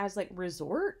positioning it as like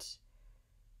resort,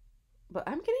 but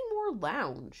I'm getting more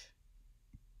lounge.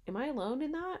 Am I alone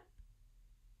in that?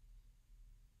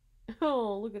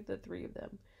 Oh, look at the 3 of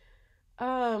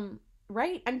them.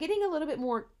 Right? I'm getting a little bit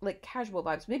more like casual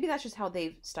vibes. Maybe that's just how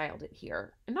they've styled it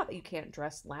here. And not that you can't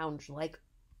dress lounge like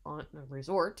on a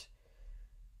resort.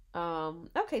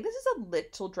 Okay, this is a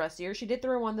little dressier. She did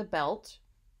throw on the belt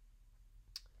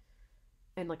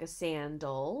and like a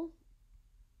sandal.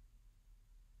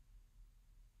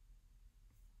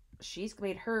 She's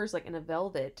made hers like in a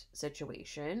velvet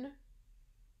situation.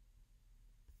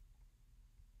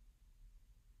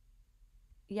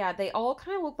 Yeah, they all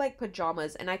kind of look like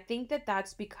pajamas, and I think that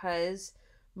that's because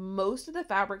most of the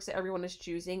fabrics that everyone is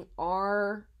choosing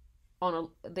are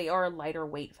they are a lighter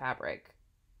weight fabric.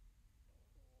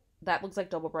 That looks like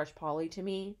double brush poly to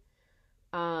me.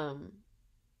 Um,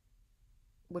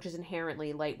 which is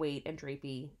inherently lightweight and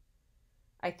drapey.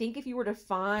 I think if you were to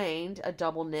find a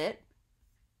double knit,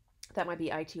 that might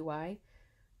be ITY,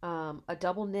 a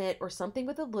double knit or something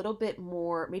with a little bit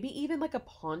more, maybe even like a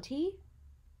Ponte.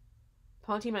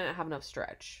 Ponte might not have enough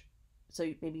stretch.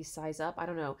 So maybe size up. I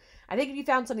don't know. I think if you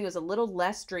found something that was a little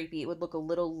less drapey, it would look a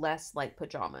little less like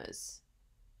pajamas.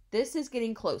 This is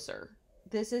getting closer.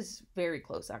 This is very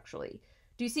close, actually.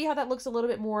 Do you see how that looks a little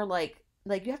bit more like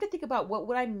you have to think about what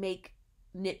would I make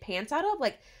knit pants out of?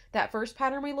 Like that first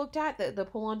pattern we looked at, the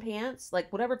pull-on pants,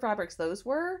 like whatever fabrics those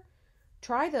were,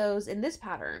 try those in this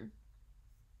pattern.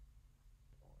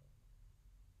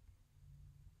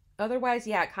 Otherwise,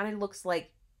 yeah, it kind of looks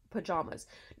like pajamas.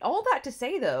 All that to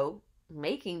say, though,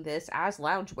 making this as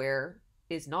loungewear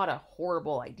is not a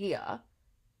horrible idea.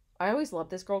 I always love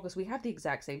this girl because we have the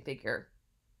exact same figure.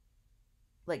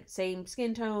 Like, same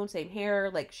skin tone, same hair.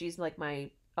 Like, she's like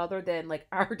my, other than like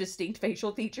our distinct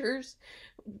facial features,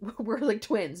 we're like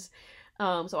twins. So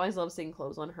I always love seeing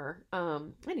clothes on her.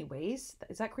 Anyways,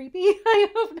 is that creepy? I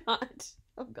hope not.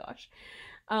 Oh gosh.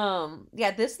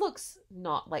 Yeah, this looks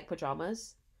not like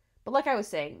pajamas. But like I was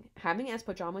saying, having it as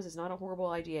pajamas is not a horrible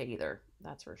idea either.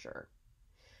 That's for sure.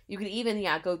 You could even,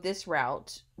 yeah, go this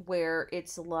route where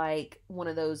it's like one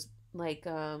of those like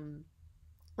a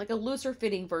looser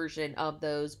fitting version of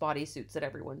those bodysuits that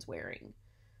everyone's wearing.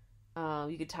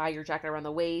 You could tie your jacket around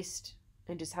the waist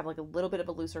and just have like a little bit of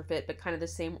a looser fit, but kind of the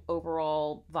same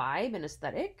overall vibe and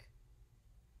aesthetic.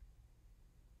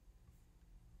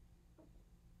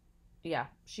 Yeah,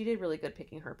 she did really good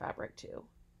picking her fabric too.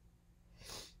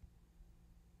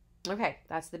 Okay,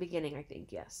 that's the beginning, I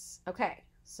think. Yes. Okay,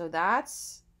 so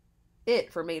that's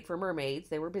it for Made for Mermaids.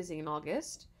 They were busy in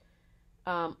August.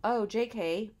 Oh,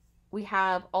 JK, we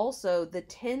have also the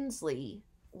Tinsley.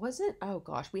 Wasn't? Oh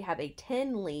gosh, we have a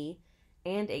Tinley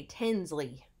and a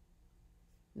Tinsley.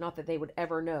 Not that they would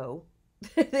ever know.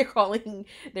 They're calling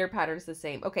their patterns the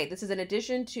same. Okay, this is in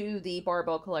addition to the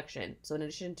barbell collection. So in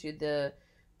addition to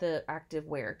the active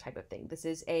wear type of thing. This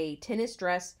is a tennis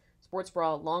dress, sports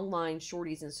bra, Longline,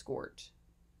 Shorties, and Skort.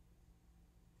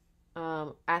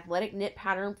 Athletic knit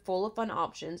pattern full of fun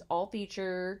options. All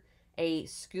feature a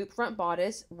scoop front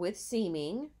bodice with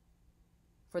seaming.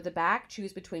 For the back,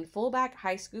 choose between full back,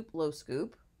 high scoop, low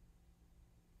scoop.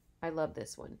 I love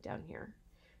this one down here.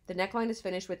 The neckline is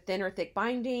finished with thin or thick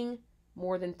binding,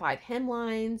 more than 5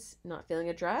 hemlines. Not feeling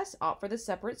a dress? Opt for the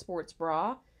separate sports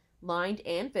bra, lined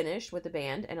and finished with a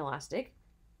band and elastic.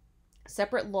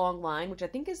 Separate long line, which I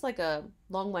think is like a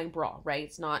long line bra, right?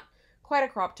 It's not quite a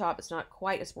crop top. It's not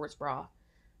quite a sports bra.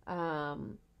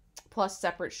 Plus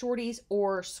separate shorties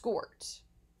or skort.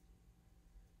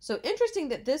 So interesting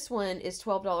that this one is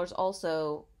 $12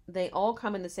 also. They all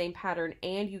come in the same pattern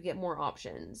and you get more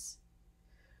options.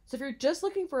 So if you're just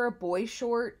looking for a boy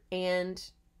short and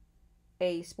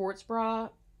a sports bra,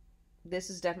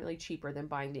 this is definitely cheaper than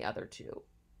buying the other two.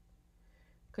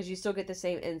 Because you still get the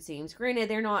same inseams. Granted,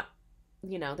 they're not,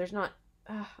 there's not,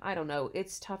 I don't know.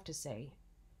 It's tough to say.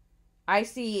 I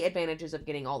see advantages of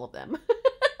getting all of them.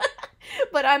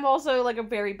 But I'm also like a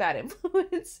very bad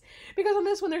influence because on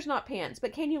this one there's not pants.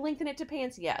 But can you lengthen it to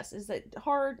pants? Yes. Is it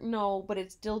hard? No, but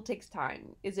it still takes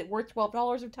time. Is it worth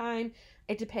 $12 of time?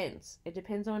 It depends. It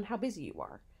depends on how busy you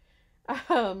are.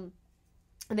 And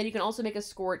then you can also make a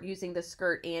skort using the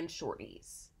skirt and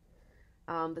shorties.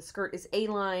 The skirt is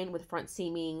A-line with front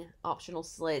seaming, optional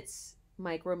slits,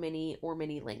 micro, mini, or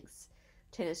mini lengths.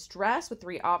 Tennis dress with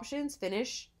 3 options.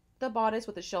 Finish the bodice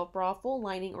with a shelf bra, full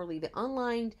lining, or leave it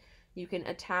unlined. You can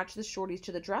attach the shorties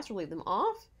to the dress or leave them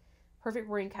off. Perfect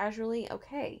for wearing casually.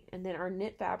 Okay. And then our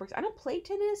knit fabrics. I don't play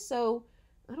tennis, so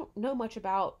I don't know much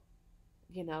about,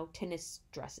 tennis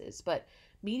dresses. But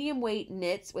medium weight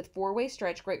knits with 4-way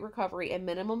stretch, great recovery, and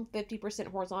minimum 50%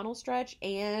 horizontal stretch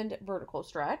and vertical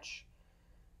stretch.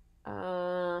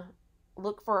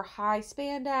 Look for high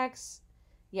spandex.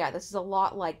 Yeah, this is a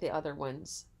lot like the other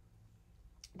ones.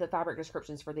 The fabric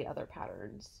descriptions for the other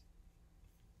patterns.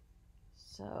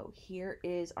 So here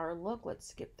is our look. Let's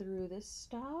skip through this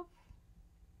stuff.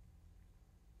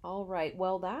 All right.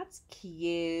 Well, that's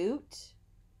cute.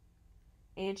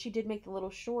 And she did make the little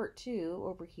short too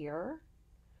over here.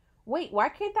 Wait, why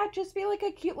can't that just be like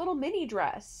a cute little mini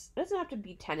dress? It doesn't have to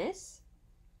be tennis.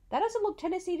 That doesn't look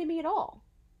Tennessee to me at all.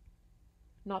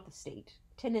 Not the state.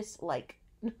 Tennis like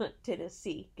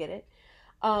Tennessee, get it?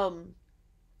 Um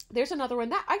there's another one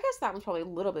that I guess that one's probably a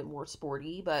little bit more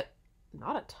sporty, but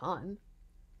not a ton.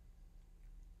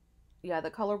 Yeah,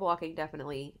 the color blocking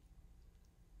definitely.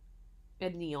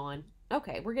 And neon.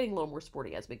 Okay, we're getting a little more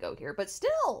sporty as we go here, but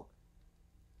still,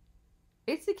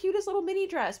 it's the cutest little mini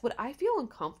dress. Would I feel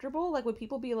uncomfortable? Like, would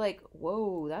people be like,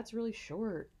 whoa, that's really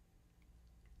short?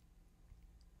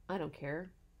 I don't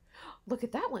care. Look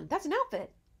at that one. That's an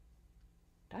outfit.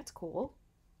 That's cool.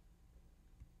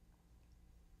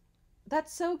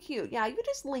 That's so cute. Yeah, you could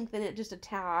just lengthen it just a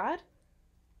tad,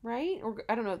 right? Or,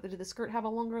 I don't know, did the skirt have a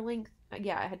longer length?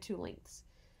 Yeah, it had 2 lengths.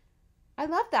 I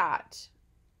love that.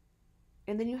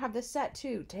 And then you have this set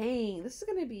too. Dang, this is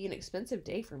going to be an expensive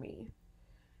day for me.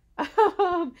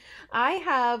 I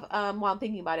have, while I'm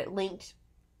thinking about it, linked,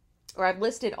 or I've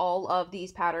listed all of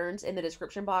these patterns in the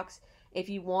description box. If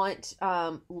you want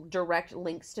direct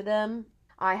links to them,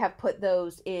 I have put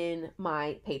those in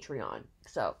my Patreon.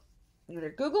 So either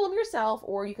Google them yourself,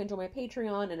 or you can join my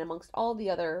Patreon, and amongst all the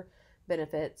other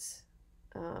benefits,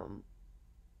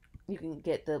 you can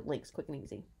get the links quick and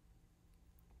easy.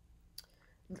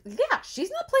 Yeah,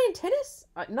 she's not playing tennis.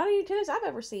 Not any tennis I've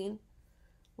ever seen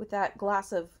with that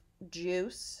glass of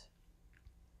juice.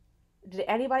 Did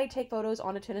anybody take photos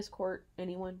on a tennis court?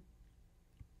 Anyone?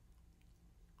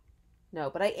 No,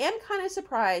 but I am kind of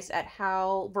surprised at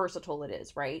how versatile it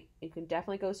is, right? You can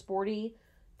definitely go sporty.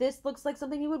 This looks like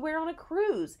something you would wear on a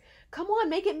cruise. Come on,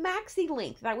 make it maxi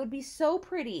length. That would be so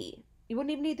pretty. You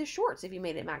wouldn't even need the shorts if you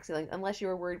made it maxi length, unless you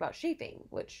were worried about chafing,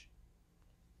 which,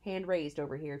 hand raised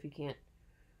over here if you can't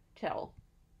tell.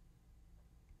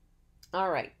 All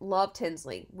right, love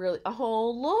Tinsley. Really.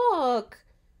 Oh, look.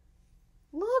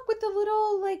 Look with the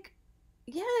little, like,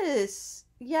 yes.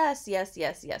 Yes, yes,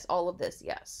 yes, yes. All of this,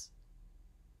 yes.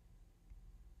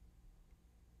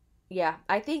 Yeah,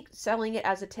 I think selling it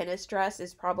as a tennis dress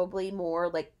is probably more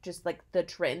like just like the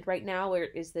trend right now, where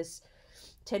is this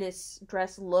tennis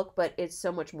dress look, but it's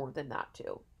so much more than that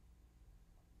too.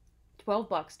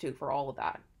 $12 too for all of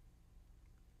that.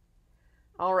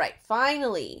 All right,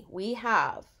 finally, we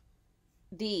have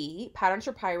the Patterns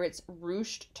for Pirates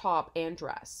ruched top and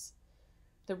dress.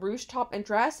 The ruched top and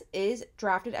dress is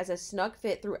drafted as a snug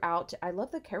fit throughout. I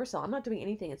love the carousel. I'm not doing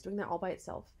anything. It's doing that all by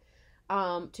itself.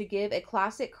 To give a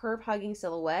classic curve-hugging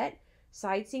silhouette.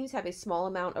 Side seams have a small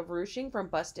amount of ruching from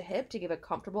bust to hip to give a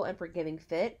comfortable and forgiving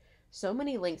fit. So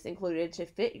many links included to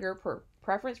fit your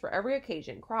preference for every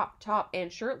occasion. Crop, top,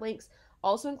 and shirt links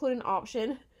also include an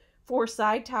option for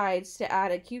side ties to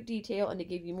add a cute detail and to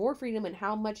give you more freedom in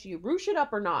how much you ruche it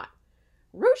up or not.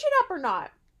 Ruche it up or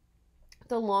not.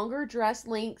 The longer dress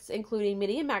lengths, including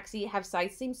midi and maxi, have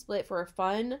side seam split for a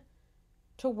fun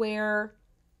to wear,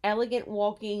 elegant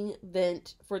walking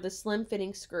vent. For the slim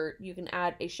fitting skirt, you can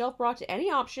add a shelf bra to any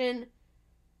option.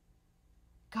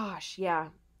 Gosh, yeah.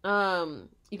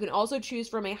 You can also choose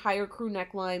from a higher crew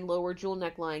neckline, lower jewel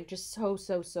neckline. Just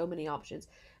so many options.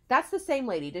 That's the same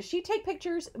lady. Does she take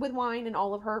pictures with wine in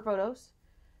all of her photos?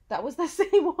 That was the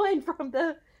same one from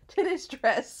the tennis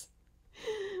dress.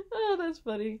 Oh, that's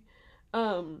funny.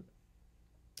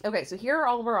 Okay, so here are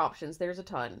all of our options. There's a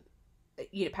ton.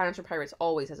 You know, Patterns for Pirates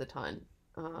always has a ton.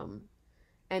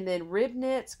 And then rib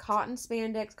knits, cotton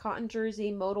spandex, cotton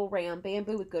jersey, modal rayon,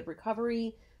 bamboo with good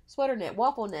recovery, sweater knit,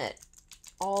 waffle knit.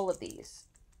 All of these.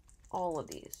 All of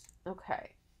these.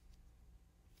 Okay.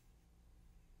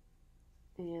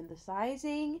 And the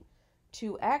sizing,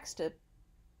 2X to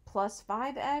plus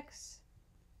 5X.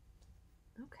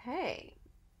 Okay.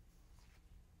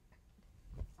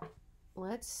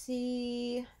 Let's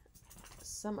see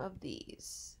some of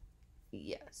these.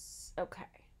 Yes. Okay.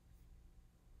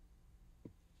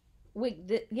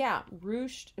 Wait, yeah,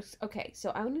 ruched. Okay,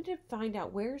 so I need to find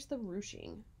out where's the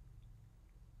ruching.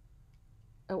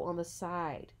 Oh, on the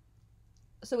side.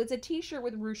 So it's a t-shirt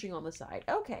with ruching on the side.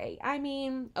 Okay, I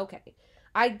mean, okay.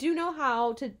 I do know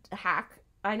how to hack.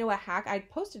 I know a hack. I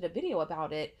posted a video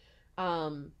about it,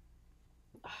 oh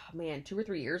man, 2 or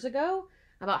 3 years ago,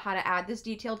 about how to add this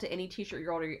detail to any t-shirt you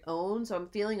already own. So I'm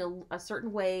feeling a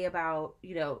certain way about,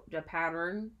 you know, the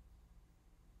pattern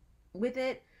with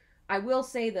it. I will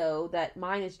say though that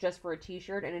mine is just for a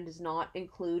t-shirt and it does not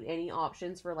include any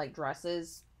options for like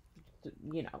dresses,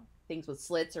 you know, things with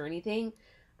slits or anything.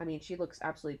 I mean, she looks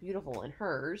absolutely beautiful in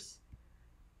hers.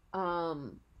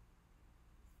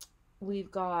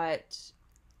 We've got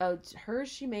hers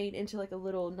she made into like a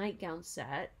little nightgown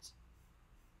set.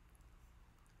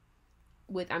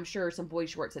 with, I'm sure, some boy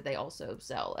shorts that they also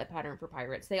sell at Pattern for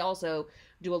Pirates. They also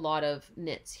do a lot of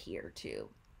knits here too.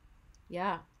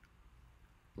 Yeah.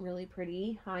 Really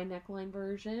pretty high neckline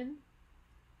version.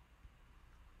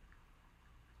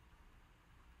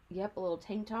 Yep, a little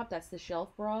tank top. That's the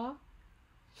shelf bra.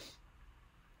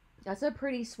 That's a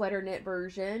pretty sweater knit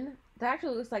version. That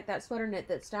actually looks like that sweater knit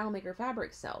that Style Maker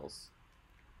Fabric sells.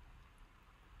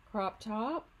 Crop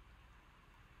top.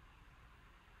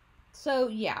 So,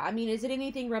 yeah, I mean, is it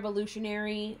anything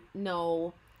revolutionary?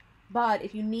 No. But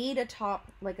if you need a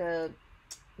top, like a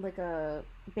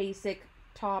basic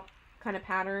top kind of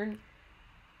pattern,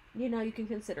 you know, you can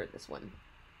consider this one.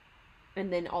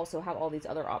 And then also have all these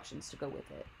other options to go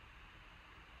with it.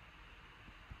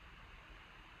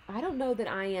 I don't know that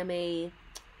I am a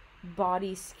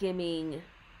body skimming.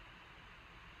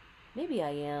 Maybe I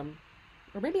am.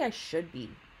 Or maybe I should be.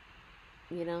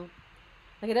 You know?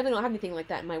 Like, I definitely don't have anything like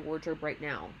that in my wardrobe right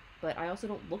now. But I also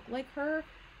don't look like her.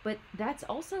 But that's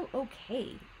also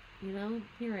okay. You know?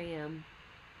 Here I am.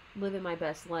 Living my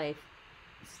best life.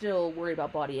 Still worried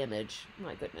about body image.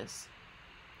 My goodness.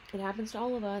 It happens to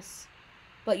all of us.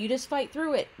 But you just fight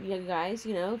through it, you guys.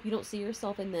 You know, if you don't see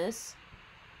yourself in this,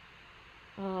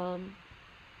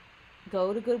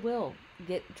 go to Goodwill,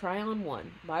 try on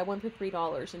one, buy one for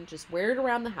 $3, and just wear it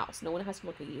around the house. No one has to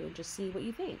look at you, and just see what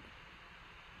you think.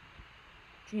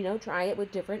 You know, try it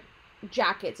with different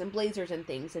jackets and blazers and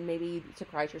things, and maybe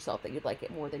surprise yourself that you'd like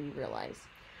it more than you realize.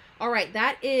 All right,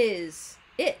 that is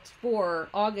it for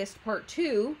August part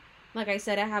 2. Like I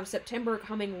said, I have September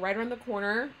coming right around the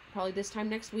corner, probably this time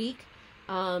next week.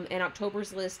 And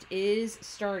October's list is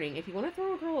starting. If you want to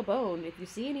throw a girl a bone, if you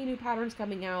see any new patterns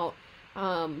coming out,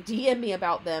 DM me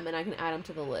about them and I can add them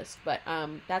to the list. But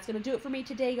that's going to do it for me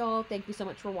today, y'all. Thank you so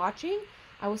much for watching.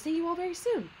 I will see you all very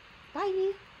soon.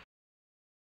 Bye.